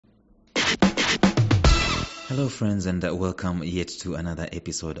Hello, friends, and welcome yet to another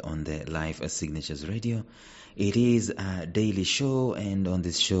episode on the Life Signatures Radio. It is a daily show, and on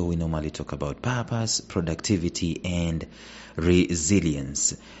this show, we normally talk about purpose, productivity, and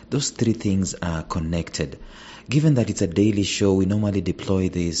resilience. Those three things are connected. Given that it's a daily show, we normally deploy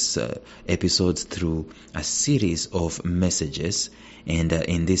these episodes through a series of messages. And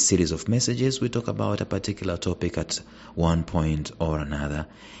in this series of messages, we talk about a particular topic at one point or another.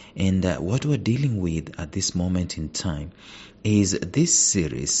 And what we're dealing with at this moment in time is this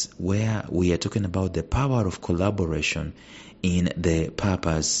series where we are talking about the power of collaboration in the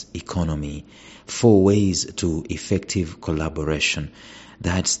purpose economy. 4 ways to effective collaboration.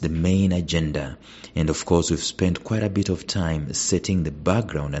 That's the main agenda. And of course, we've spent quite a bit of time setting the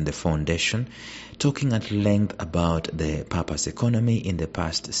background and the foundation, talking at length about the purpose economy in the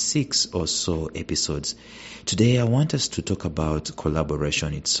past 6 or so episodes. Today, I want us to talk about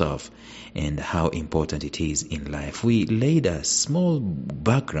collaboration itself and how important it is in life. We laid a small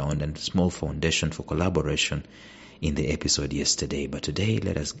background and small foundation for collaboration in the episode yesterday, but today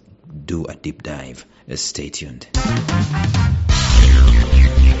let us do a deep dive. Stay tuned.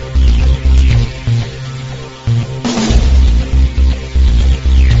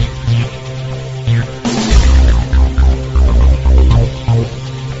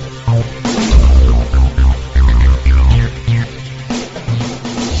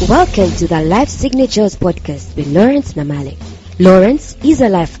 Welcome to the Life Signatures podcast with Lawrence Namale. Lawrence is a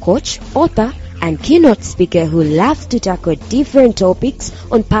life coach, author, and keynote speaker who loves to tackle different topics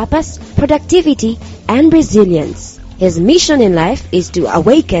on purpose, productivity, and resilience. His mission in life is to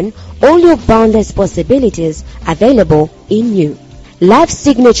awaken all your boundless possibilities available in you. Life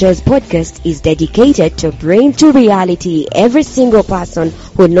Signatures podcast is dedicated to bring to reality every single person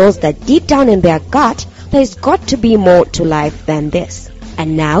who knows that deep down in their gut, there's got to be more to life than this.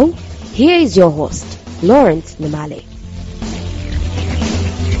 And now, here is your host, Lawrence Namale.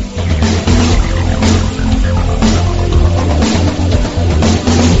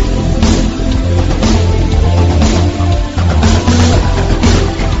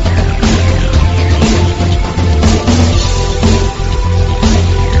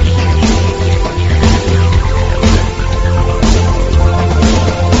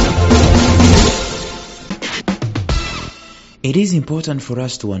 It is important for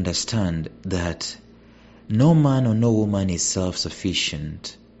us to understand that no man or no woman is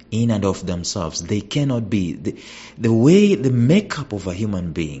self-sufficient in and of themselves. They cannot be. The makeup of a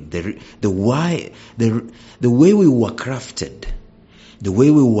human being, the way we were crafted, the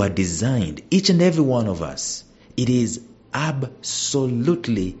way we were designed, each and every one of us, it is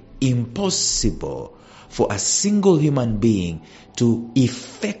absolutely impossible for a single human being to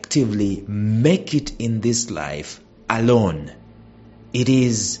effectively make it in this life alone.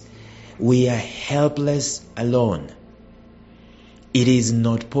 We are helpless alone. It is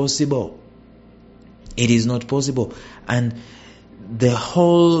not possible. It is not possible. And the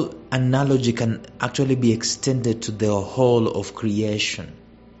whole analogy can actually be extended to the whole of creation.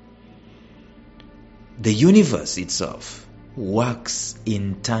 The universe itself works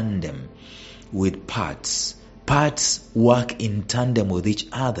in tandem with parts. Parts work in tandem with each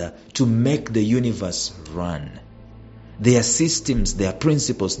other to make the universe run. There are systems, there are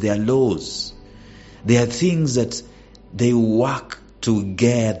principles, there are laws. There are things that they work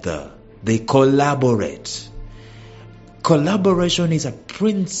together. They collaborate. Collaboration is a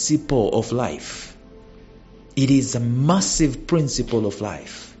principle of life. It is a massive principle of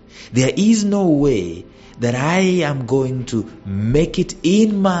life. There is no way that I am going to make it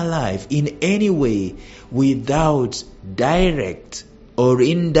in my life in any way without direct or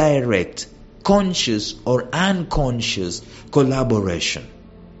indirect, conscious or unconscious collaboration.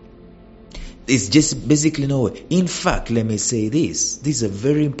 It's just basically no way. In fact, let me say this. This is a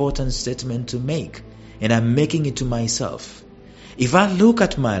very important statement to make, and I'm making it to myself. If I look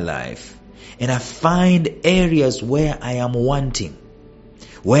at my life and I find areas where I am wanting,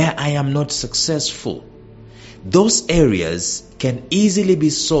 where I am not successful, those areas can easily be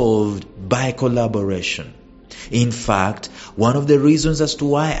solved by collaboration. In fact, one of the reasons as to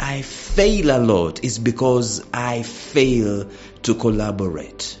why I fail a lot is because I fail to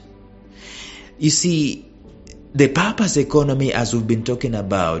collaborate. You see, the purpose economy, as we've been talking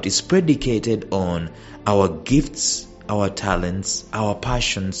about, is predicated on our gifts, our talents, our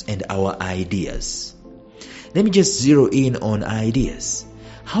passions, and our ideas. Let me just zero in on ideas.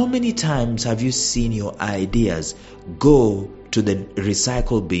 How many times have you seen your ideas go to the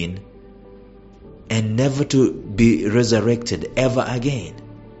recycle bin and never to be resurrected ever again?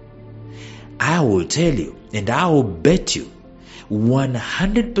 I will tell you, and I will bet you,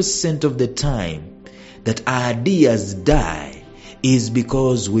 100% of the time, that ideas die is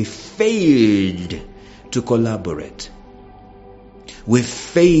because we failed to collaborate. We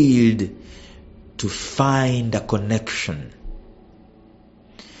failed to find a connection.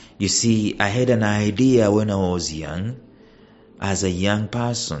 You see, I had an idea when I was young, as a young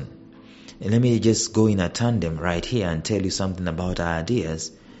person. And let me just go in a tandem right here and tell you something about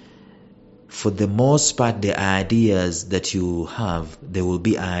ideas. For the most part, the ideas that you have, there will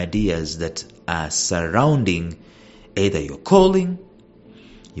be ideas that are surrounding either your calling,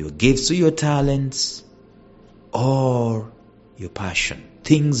 your gifts or your talents, or your passion,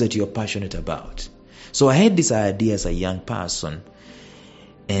 things that you're passionate about. So I had this idea as a young person,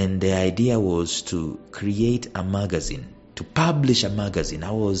 and the idea was to create a magazine, to publish a magazine.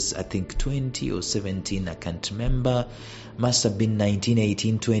 I was, I think, 20 or 17, I can't remember. Must have been 19,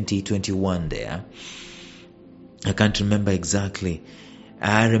 18, 20, 21 there. I can't remember exactly.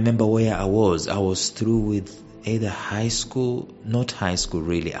 I remember where I was. I was through with either high school, not high school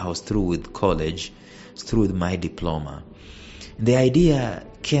really. I was through with college, through with my diploma. The idea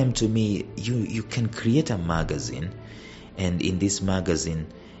came to me, you can create a magazine, and in this magazine,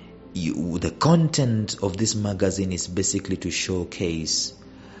 the content of this magazine is basically to showcase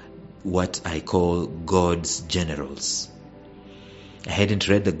what I call God's generals. I hadn't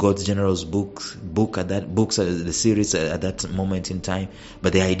read the God's Generals the series at that moment in time,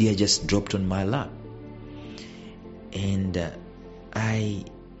 but the idea just dropped on my lap, and I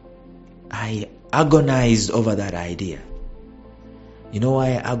agonized over that idea. You know why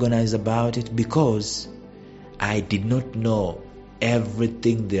I agonized about it? Because I did not know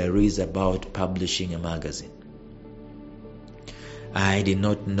everything there is about publishing a magazine. I did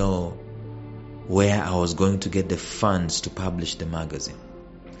not know where I was going to get the funds to publish the magazine.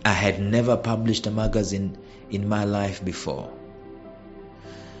 I had never published a magazine in my life before.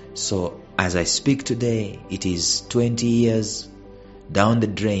 So as I speak today, it is 20 years down the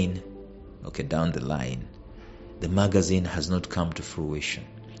line. The magazine has not come to fruition.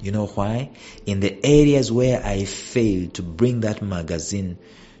 You know why? In the areas where I failed to bring that magazine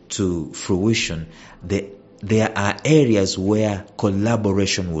to fruition, there are areas where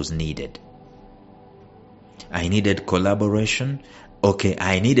collaboration was needed. I needed collaboration. Okay,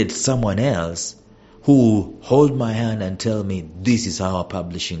 I needed someone else who hold my hand and tell me this is how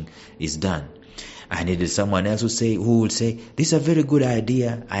publishing is done. I needed someone else who would say, this is a very good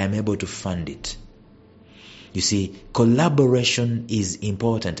idea, I am able to fund it. You see, collaboration is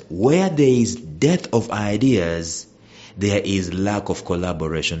important. Where there is death of ideas, there is lack of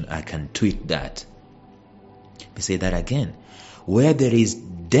collaboration. I can tweet that. Let me say that again. Where there is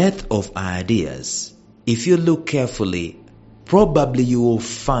death of ideas, if you look carefully, probably you will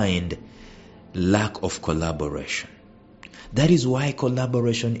find lack of collaboration. That is why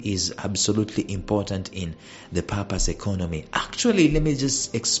collaboration is absolutely important in the purpose economy. Actually, let me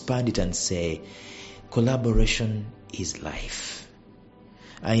just expand it and say, collaboration is life.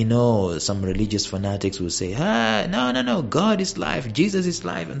 I know some religious fanatics will say, no, God is life, Jesus is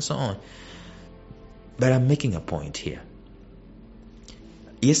life, and so on. But I'm making a point here.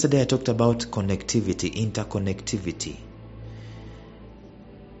 Yesterday I talked about connectivity, interconnectivity.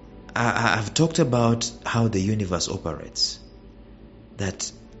 I've talked about how the universe operates,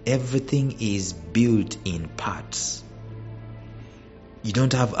 that everything is built in parts. You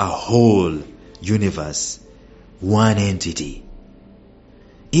don't have a whole universe, one entity.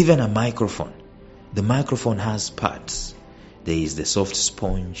 Even a microphone. The microphone has parts. There is the soft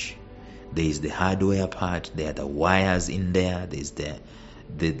sponge, there is the hardware part, there are the wires in there, there is the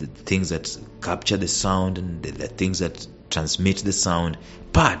things that capture the sound and the things that transmit the sound.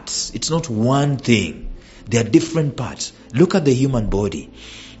 Parts. It's not one thing. There are different parts. Look at the human body.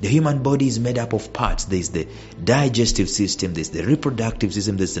 The human body is made up of parts. There is the digestive system, there is the reproductive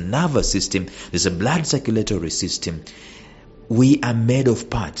system, there is the nervous system, there is the blood circulatory system. We are made of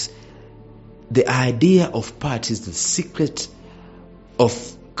parts. The idea of parts is the secret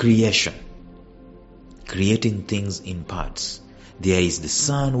of creation. Creating things in parts. There is the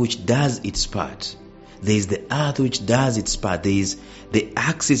sun which does its part. There is the earth which does its part. There is the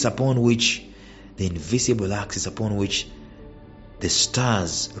axis upon which, the invisible axis upon which the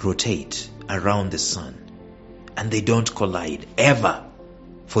stars rotate around the sun. And they don't collide ever.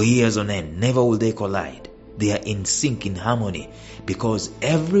 For years on end, never will they collide. They are in sync, in harmony, because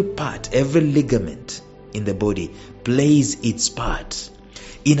every part, every ligament in the body plays its part.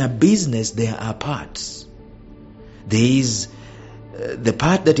 In a business, there are parts. There is the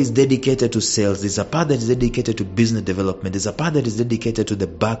part that is dedicated to sales. There's a part that is dedicated to business development. There's a part that is dedicated to the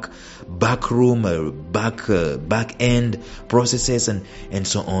back room or back end processes and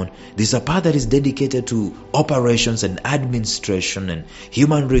so on. There's a part that is dedicated to operations and administration and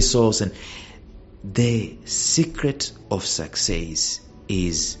human resource. And the secret of success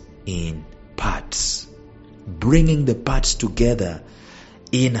is in parts. Bringing the parts together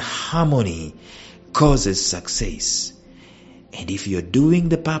in harmony causes success. And if you're doing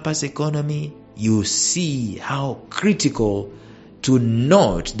the purpose economy, you see how critical to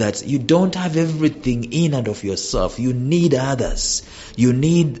note that you don't have everything in and of yourself. You need others. You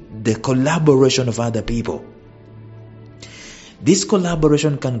need the collaboration of other people. This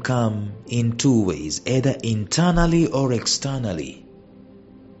collaboration can come in two ways, either internally or externally.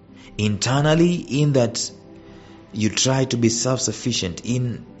 Internally, in that you try to be self-sufficient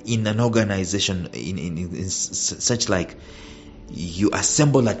in an organization, in such like you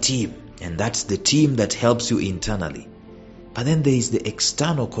assemble a team, and that's the team that helps you internally. But then there is the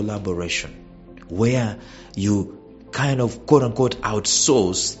external collaboration, where you kind of quote-unquote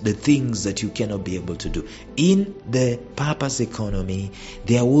outsource the things that you cannot be able to do. In the purpose economy,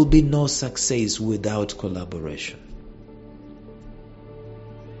 there will be no success without collaboration.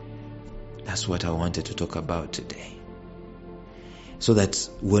 That's what I wanted to talk about today. So that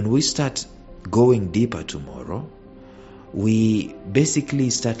when we start going deeper tomorrow, we basically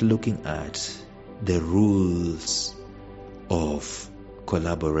start looking at the rules of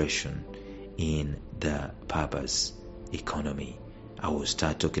collaboration in the purpose economy. I will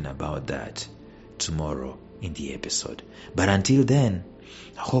start talking about that tomorrow in the episode. But until then,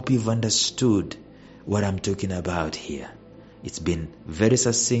 I hope you've understood what I'm talking about here. It's been very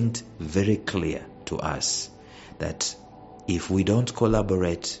succinct, very clear to us that if we don't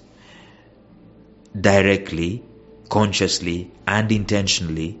collaborate directly, consciously, and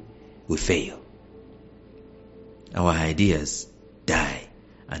intentionally, we fail. Our ideas die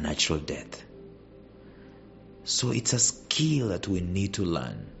a natural death. So it's a skill that we need to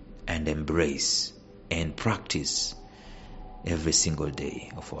learn and embrace and practice every single day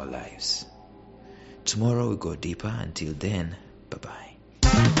of our lives. Tomorrow we go deeper. Until then, bye-bye.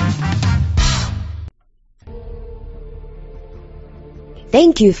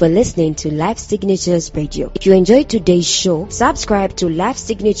 Thank you for listening to Life Signatures Radio. If you enjoyed today's show, subscribe to Life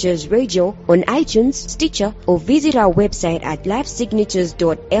Signatures Radio on iTunes, Stitcher, or visit our website at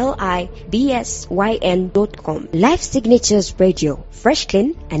lifesignatures.libsyn.com. Life Signatures Radio, fresh,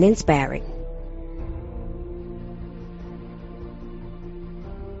 clean, and inspiring.